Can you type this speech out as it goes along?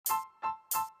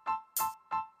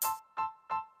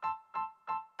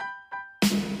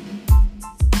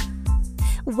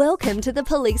Welcome to the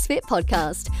Police Fit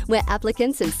podcast, where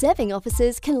applicants and serving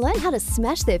officers can learn how to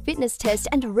smash their fitness test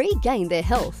and regain their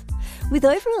health. With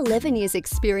over 11 years'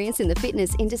 experience in the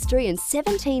fitness industry and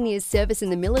 17 years' service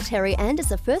in the military and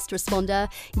as a first responder,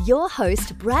 your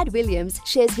host, Brad Williams,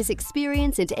 shares his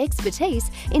experience and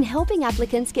expertise in helping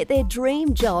applicants get their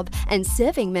dream job and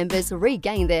serving members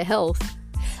regain their health.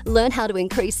 Learn how to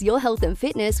increase your health and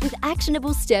fitness with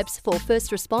actionable steps for first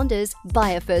responders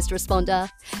by a first responder.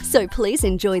 So please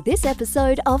enjoy this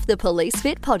episode of the Police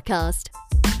Fit podcast.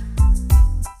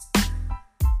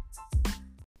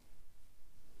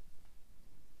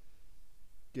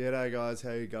 G'day guys,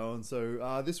 how you going?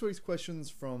 So this week's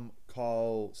question's from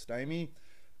Kyle Stamey.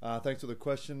 Thanks for the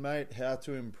question, mate. How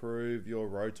to improve your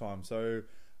row time. So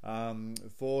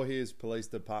for his police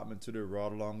department to do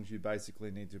ride-alongs, you basically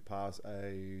need to pass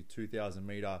a 2,000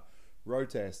 meter row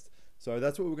test. So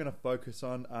that's what we're going to focus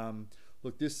on.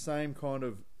 Look, this same kind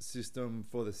of system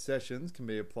for the sessions can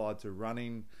be applied to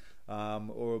running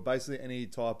or basically any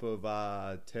type of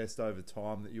test over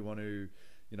time that you want to,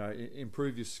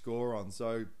 improve your score on.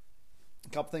 So a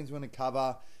couple things we're going to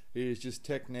cover is just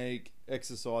technique,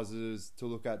 exercises to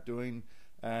look at doing,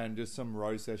 and just some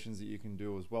row sessions that you can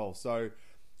do as well. So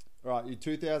all right, your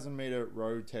 2,000 meter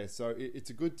row test. So it's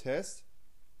a good test.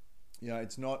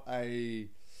 It's not a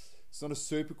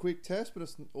super quick test, but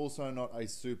it's also not a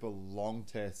super long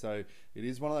test. So it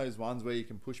is one of those ones where you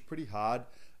can push pretty hard,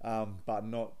 but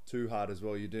not too hard as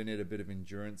well. You do need a bit of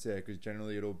endurance there because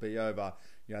generally it'll be over,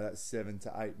 that 7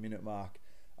 to 8 minute mark.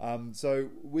 So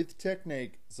with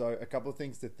technique, so a couple of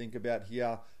things to think about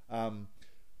here.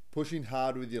 Pushing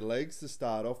hard with your legs to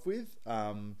start off with.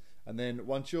 And then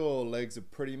once your legs are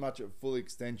pretty much at full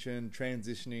extension,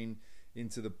 transitioning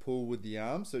into the pull with the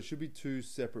arms. So it should be two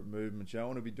separate movements. You don't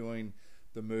want to be doing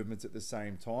the movements at the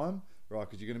same time, right?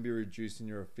 Because you're going to be reducing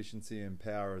your efficiency and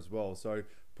power as well. So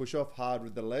push off hard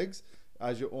with the legs.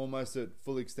 As you're almost at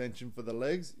full extension for the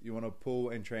legs, you want to pull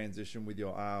and transition with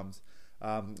your arms.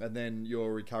 And then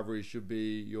your recovery should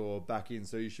be your back in.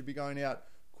 So you should be going out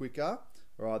quicker,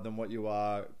 right, than what you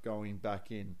are going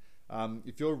back in.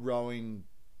 If you're rowing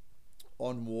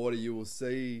on water, you will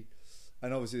see,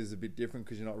 and obviously it's a bit different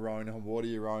because you're not rowing on water,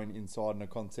 you're rowing inside in a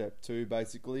concept two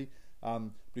basically.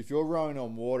 But if you're rowing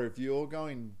on water, if you're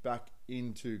going back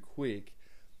in too quick,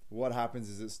 what happens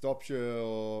is it stops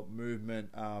your movement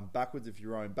backwards. If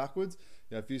you're rowing backwards,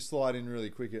 if you slide in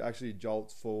really quick, it actually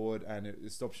jolts forward and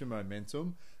it stops your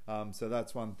momentum. So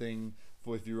that's one thing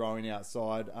for if you're rowing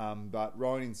outside. But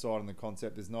rowing inside in the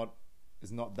concept is not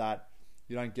that,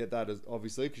 you don't get that as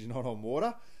obviously because you're not on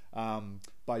water.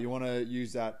 But you want to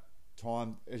use that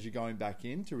time as you're going back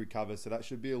in to recover. So that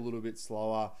should be a little bit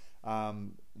slower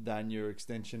than your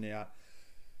extension out.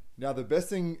 Now, the best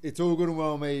thing, it's all good and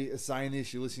well me saying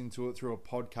this, you're listening to it through a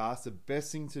podcast. The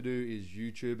best thing to do is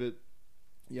YouTube it.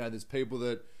 There's people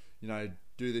that,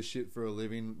 do this shit for a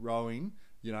living, rowing,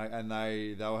 and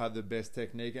they'll have the best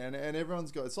technique. And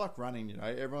everyone's got, it's like running,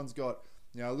 everyone's got,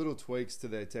 little tweaks to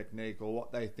their technique or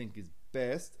what they think is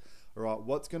best. All right,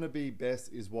 what's going to be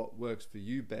best is what works for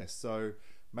you best. So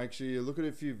make sure you look at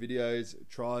a few videos,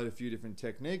 try a few different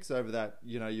techniques over that,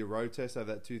 your row test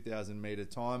over that 2,000 meter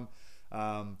time,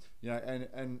 and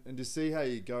just see how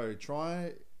you go.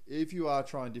 Try, if you are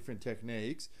trying different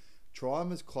techniques, try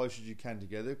them as close as you can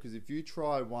together. Because if you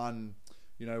try one,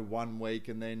 1 week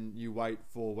and then you wait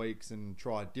 4 weeks and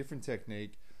try a different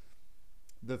technique,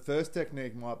 the first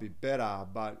technique might be better,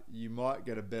 but you might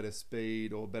get a better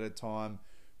speed or better time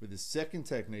with the second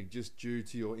technique just due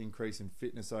to your increase in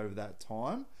fitness over that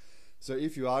time. So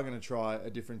if you are going to try a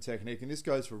different technique, and this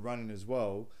goes for running as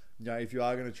well, if you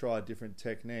are going to try a different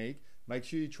technique, make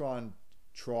sure you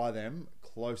try them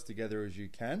close together as you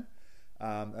can.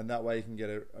 And that way you can get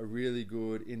a really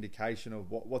good indication of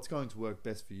what's going to work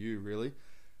best for you, really.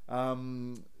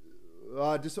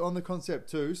 Just on the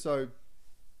concept too, so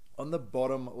on the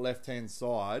bottom left-hand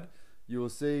side, you will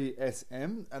see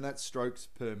SM, and that's strokes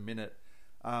per minute.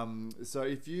 So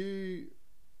if you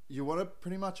want to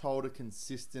pretty much hold a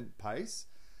consistent pace,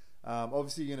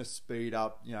 obviously you're going to speed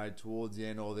up, towards the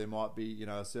end, or there might be,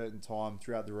 a certain time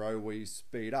throughout the row where you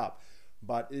speed up,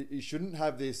 but it shouldn't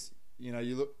have this,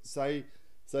 you look, say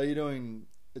you're doing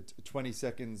 20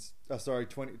 strokes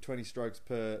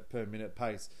per minute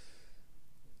pace.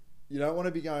 You don't want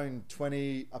to be going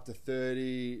 20 up to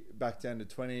 30, back down to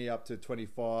 20, up to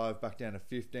 25, back down to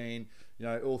 15,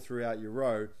 all throughout your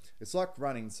row. It's like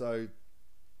running. So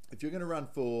if you're going to run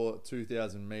for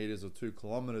 2,000 meters or 2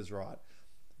 kilometers, right,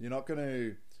 you're not going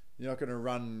to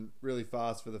run really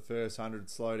fast for the first 100,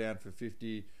 slow down for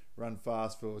 50, run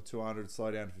fast for 200,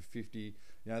 slow down for 50.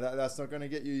 That's not going to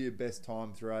get you your best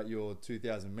time throughout your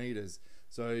 2,000 meters.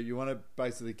 So you want to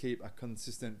basically keep a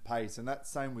consistent pace, and that's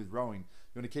same with rowing.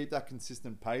 You want to keep that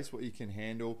consistent pace, what you can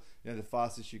handle, the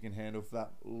fastest you can handle for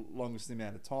that longest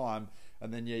amount of time.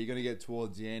 And then, you're going to get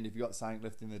towards the end. If you've got something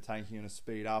left in the tank, you're going to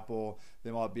speed up, or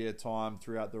there might be a time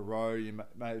throughout the row, you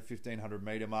made 1,500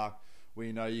 meter mark, where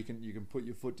you can put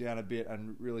your foot down a bit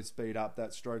and really speed up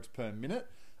that strokes per minute.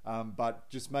 But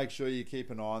just make sure you keep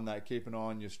an eye on that, keep an eye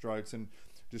on your strokes, and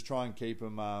just try and keep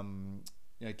them,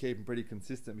 keep them pretty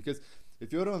consistent. Because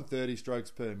if you're doing 30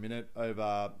 strokes per minute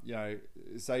over,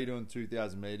 say you're doing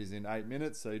 2,000 meters in 8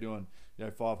 minutes, so you're doing,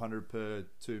 500 per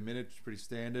 2 minutes, pretty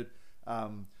standard.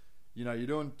 You're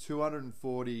doing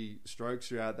 240 strokes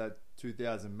throughout that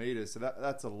 2,000 meters, so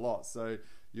that's a lot. So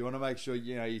you want to make sure,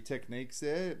 your technique's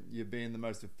there, you're being the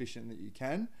most efficient that you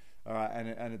can. All right,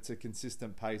 and it's a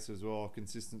consistent pace as well,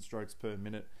 consistent strokes per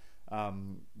minute.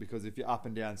 Because if you're up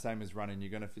and down, same as running, you're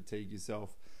going to fatigue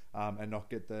yourself and not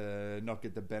get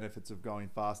the benefits of going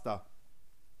faster.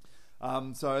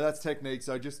 So that's technique.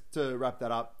 So just to wrap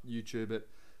that up, YouTube it.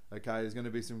 Okay, there's going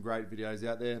to be some great videos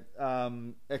out there.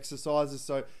 Exercises.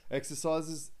 So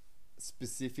exercises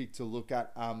specific to look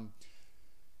at.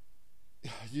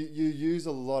 You use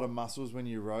a lot of muscles when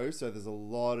you row. So there's a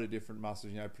lot of different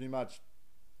muscles. Pretty much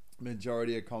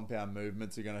majority of compound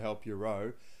movements are going to help you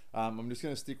row. I'm just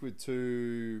going to stick with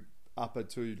 2 upper,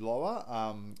 2 lower,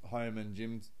 home and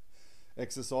gym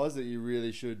exercise that you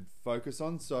really should focus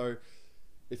on. So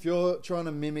if you're trying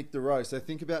to mimic the row, so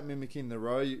think about mimicking the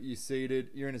row. You're seated,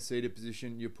 you're in a seated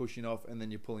position, you're pushing off, and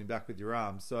then you're pulling back with your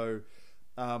arms. So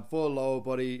for lower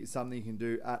body, something you can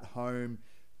do at home,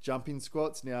 jumping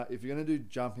squats. Now, if you're going to do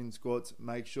jumping squats,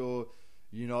 make sure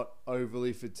you're not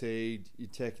overly fatigued. Your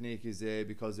technique is there,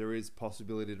 because there is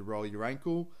possibility to roll your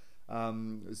ankle.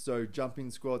 So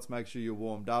jumping squats, make sure you're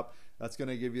warmed up. That's going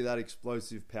to give you that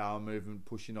explosive power movement,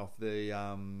 pushing off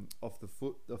the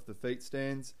feet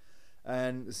stands.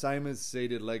 And the same as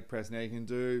seated leg press. Now you can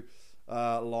do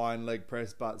lying leg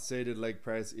press, but seated leg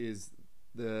press is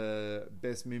the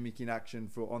best mimicking action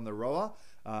for on the rower,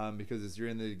 because you're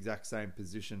in the exact same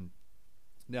position.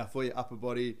 Now for your upper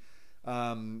body,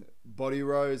 body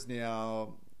rows.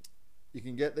 Now you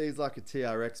can get these like a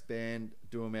TRX band,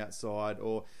 do them outside,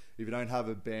 or if you don't have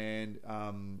a band,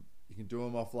 you can do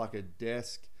them off like a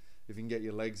desk if you can get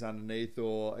your legs underneath,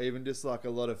 or even just like a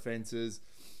lot of fences,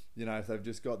 if they've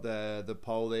just got the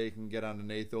pole there, you can get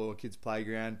underneath, or kids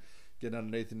playground, get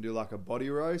underneath and do like a body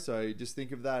row. So just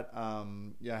think of that,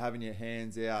 having your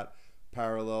hands out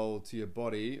parallel to your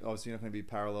body. Obviously you're not going to be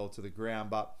parallel to the ground,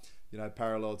 but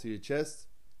parallel to your chest,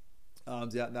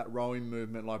 arms out in that rowing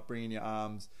movement, like bringing your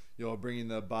arms, you're bringing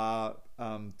the bar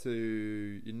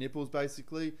to your nipples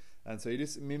basically. And so you're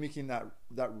just mimicking that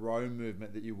row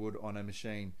movement that you would on a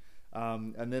machine.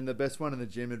 And then the best one in the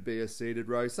gym would be a seated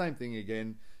row. Same thing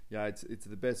again. It's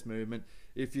the best movement.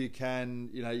 If you can,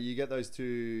 you get those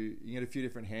two, you get a few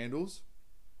different handles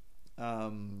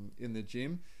in the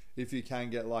gym. If you can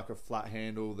get like a flat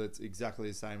handle that's exactly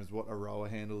the same as what a rower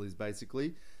handle is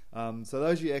basically. So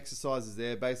those are your exercises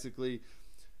there. Basically,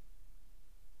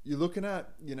 you're looking at,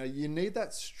 you need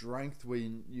that strength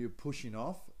when you're pushing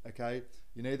off, okay?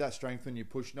 You need that strength when you're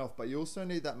pushing off, but you also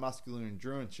need that muscular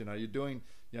endurance. You're doing,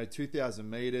 2,000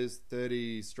 meters,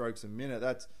 30 strokes a minute.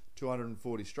 That's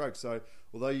 240 strokes. So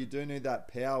although you do need that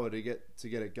power to get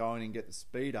it going and get the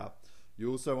speed up, you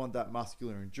also want that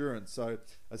muscular endurance. So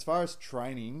as far as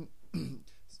training,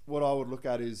 what I would look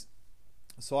at is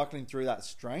cycling through that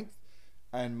strength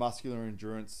and muscular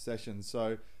endurance sessions.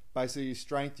 So basically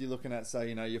strength, you're looking at,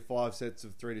 say, your 5 sets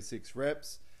of 3 to 6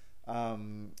 reps.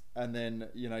 And then,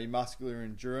 your muscular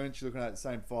endurance, you're looking at the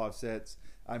same 5 sets,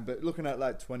 but looking at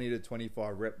like 20 to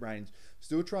 25 rep range.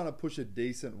 Still trying to push a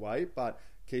decent weight, but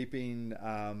keeping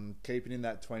in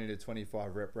that 20 to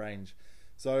 25 rep range.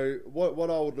 So what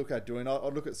I would look at doing,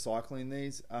 I'd look at cycling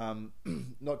these,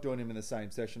 not doing them in the same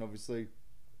session, obviously.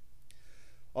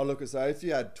 I'd look at, say, if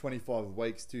you had 25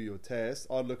 weeks to your test,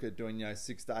 I'd look at doing,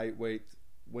 6 to 8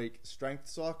 week strength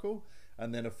cycle,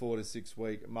 and then a 4 to 6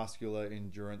 week muscular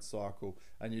endurance cycle,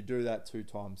 and you do that 2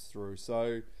 times through.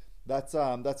 So that's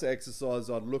an exercise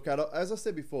I'd look at. As I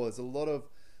said before, there's a lot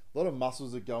of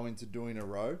muscles that go into doing a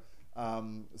row.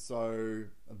 So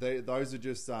those are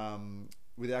just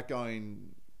without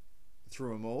going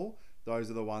through them all, those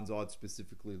are the ones I'd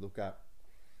specifically look at.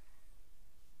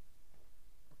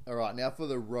 All right, now for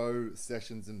the row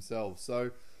sessions themselves.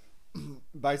 So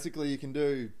basically you can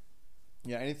do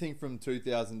anything from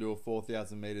 2,000 to a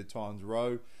 4,000 meter times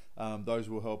row. Those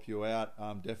will help you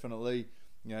out, definitely.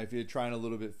 If you train a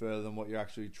little bit further than what you're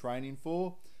actually training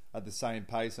for, at the same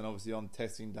pace. And obviously on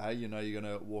testing day, you know you're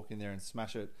going to walk in there and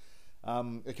smash it.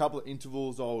 A couple of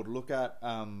intervals I would look at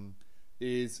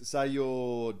is, say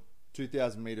your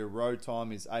 2,000 meter road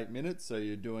time is 8 minutes, so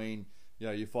you're doing, you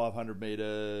know, your 500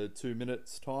 meter 2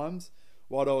 minutes times.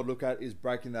 What I would look at is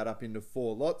breaking that up into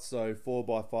 4 lots, so 4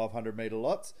 by 500 meter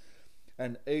lots,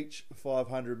 and each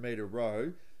 500 meter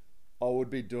row, I would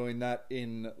be doing that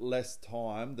in less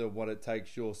time than what it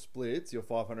takes your splits, your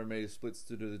 500 meter splits,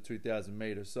 to do the 2,000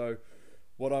 meters. So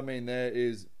what I mean there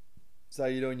is,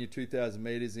 say you're doing your 2,000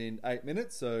 meters in 8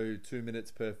 minutes, so 2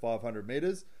 minutes per 500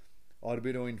 meters. I'd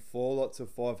be doing 4 lots of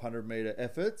 500 meter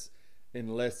efforts in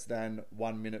less than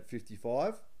 1 minute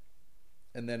 55.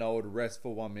 And then I would rest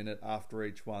for 1 minute after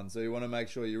each one. So you want to make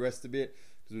sure you rest a bit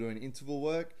because we're doing interval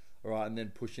work, all right, and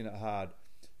then pushing it hard.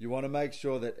 You want to make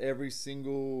sure that every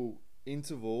single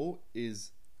interval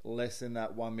is less than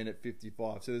that 1 minute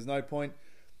 55. So there's no point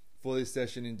for this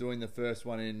session in doing the first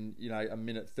one in, you know, 1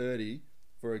 minute 30,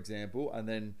 for example, and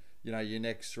then, you know, your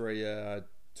next 3 are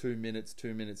 2 minutes,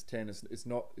 2 minutes 10. It's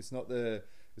not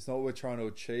what we're trying to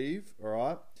achieve, all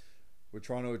right? We're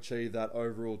trying to achieve that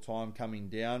overall time coming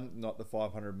down, not the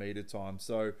 500 meter time.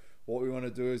 So what we want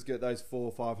to do is get those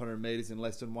 4 500 meters in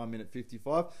less than 1 minute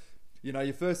 55. You know,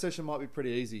 your first session might be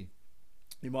pretty easy.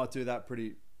 You might do that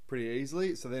pretty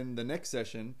easily. So then the next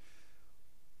session,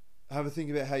 have a think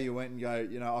about how you went and go,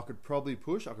 you know, I could probably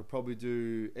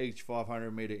do each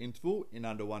 500 meter interval in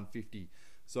under 150.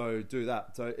 So do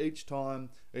that. So each time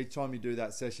you do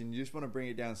that session, you just want to bring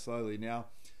it down slowly. Now,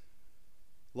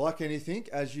 like anything,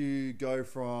 as you go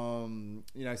from,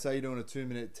 you know, say you're doing a 2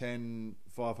 minute 10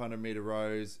 500 meter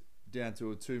rows down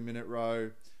to a 2 minute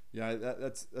row, you know,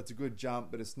 that's a good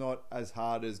jump, but it's not as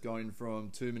hard as going from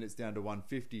 2 minutes down to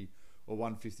 150 or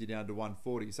 150 down to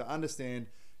 140. So understand,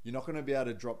 you're not going to be able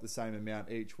to drop the same amount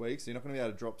each week. So you're not going to be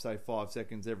able to drop, say, 5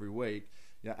 seconds every week.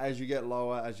 You know, as you get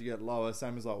lower,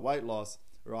 same as like weight loss,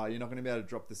 right? You're not going to be able to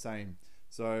drop the same.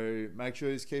 So make sure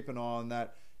you just keep an eye on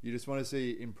that. You just want to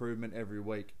see improvement every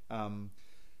week. And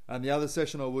the other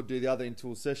session I would do, the other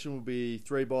interval session, will be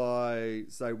 3 by,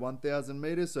 say, 1,000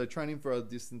 meters. So training for a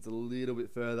distance a little bit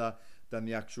further than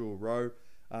the actual row.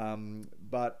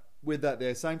 But with that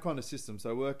there, same kind of system.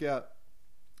 So work out,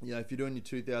 you know, if you're doing your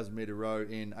 2,000 meter row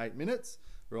in 8 minutes,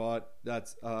 right,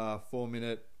 that's 4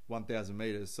 minute 1,000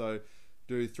 meters. So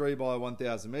do 3 by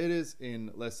 1,000 meters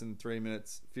in less than 3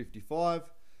 minutes 55.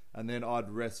 And then I'd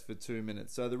rest for 2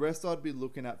 minutes. So the rest I'd be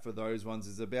looking at for those ones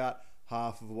is about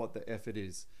half of what the effort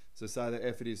is. So say the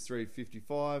effort is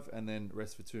 3:55 and then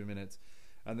rest for 2 minutes.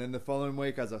 And then the following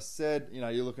week, as I said, you know,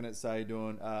 you're looking at, say,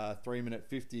 doing 3 minute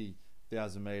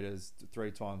 50,000 meters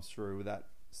 3 times through with that.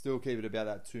 Still keep it about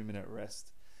that 2 minute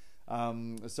rest.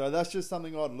 So that's just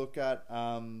something I'd look at.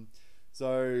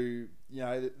 So, you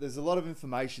know, there's a lot of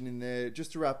information in there.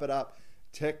 Just to wrap it up,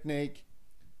 technique,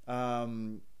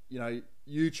 you know,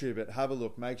 YouTube it, have a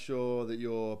look, make sure that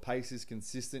your pace is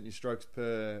consistent, your strokes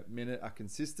per minute are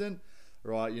consistent,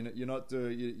 right? You're not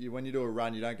doing, when you do a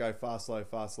run, you don't go fast, slow,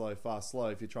 fast, slow, fast, slow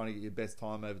if you're trying to get your best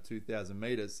time over 2,000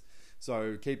 meters.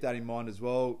 So keep that in mind as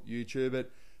well. YouTube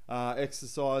it.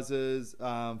 Exercises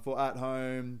for at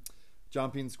home,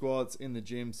 jumping squats, in the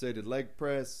gym, seated leg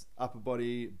press, upper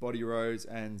body rows,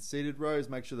 and seated rows.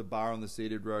 Make sure the bar on the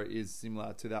seated row is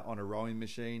similar to that on a rowing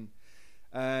machine.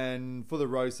 And for the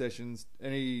row sessions,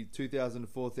 any 2,000 to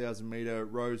 4,000 meter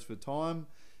rows for time,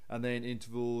 and then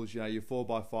intervals, you know, your 4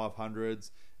 by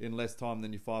 500s in less time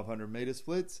than your 500 meter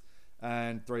splits,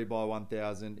 and 3 by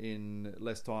 1,000 in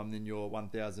less time than your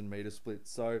 1,000 meter splits.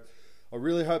 So I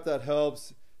really hope that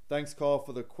helps. Thanks, Kyle,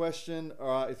 for the question. All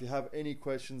right, if you have any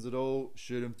questions at all,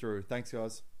 shoot them through. Thanks,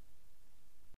 guys.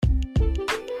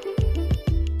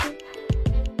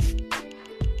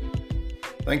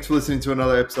 Thanks for listening to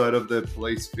another episode of the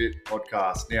Police Fit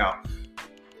podcast. Now,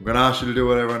 I'm going to ask you to do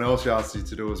what everyone else asks you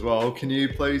to do as well. Can you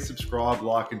please subscribe,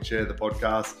 like, and share the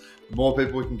podcast? The more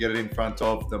people we can get it in front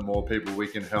of, the more people we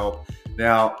can help.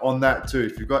 Now, on that too,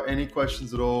 if you've got any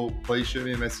questions at all, please shoot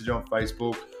me a message on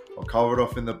Facebook. I'll cover it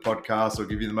off in the podcast. I'll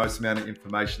give you the most amount of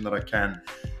information that I can.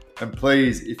 And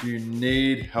please, if you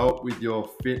need help with your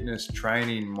fitness,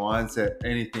 training, mindset,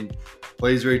 anything,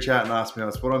 please reach out and ask me.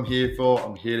 That's what I'm here for.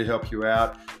 I'm here to help you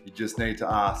out. You just need to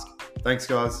ask. Thanks,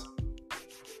 guys.